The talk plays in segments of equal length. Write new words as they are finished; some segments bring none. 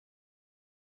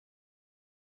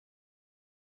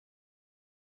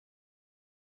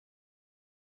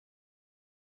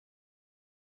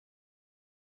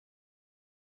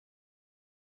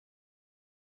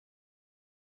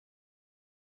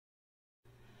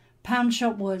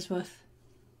Poundshop, Wordsworth.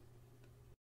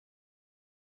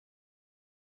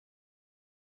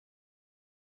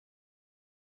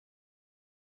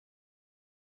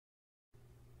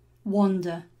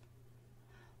 Wander.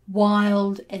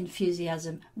 Wild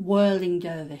enthusiasm, whirling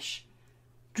dervish,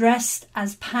 dressed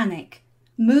as panic,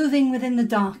 moving within the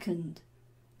darkened,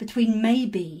 between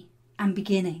maybe and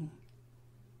beginning.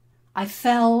 I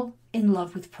fell in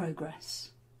love with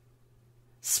progress,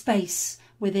 space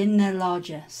within their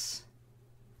largesse,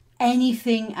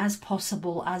 anything as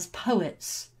possible as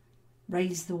poets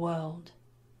raise the world.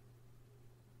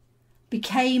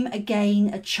 Became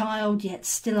again a child, yet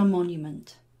still a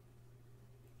monument,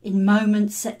 in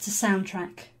moments set to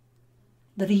soundtrack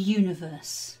that a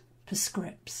universe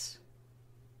prescripts.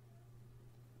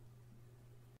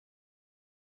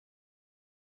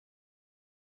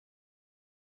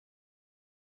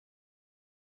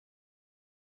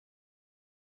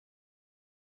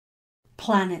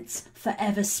 Planets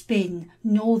forever spin,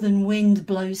 northern wind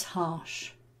blows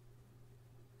harsh.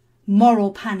 Moral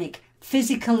panic,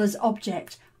 physical as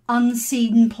object,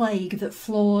 unseen plague that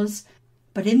floors.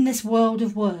 But in this world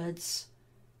of words,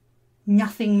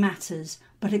 nothing matters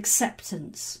but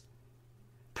acceptance.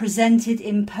 Presented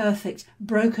imperfect,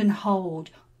 broken hold,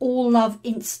 all love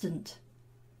instant.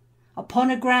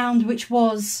 Upon a ground which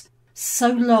was so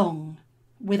long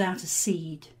without a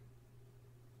seed.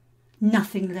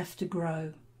 Nothing left to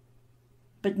grow,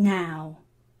 but now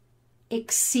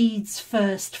exceeds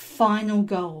first final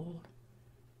goal,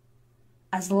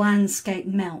 as landscape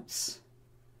melts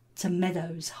to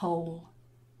meadows whole.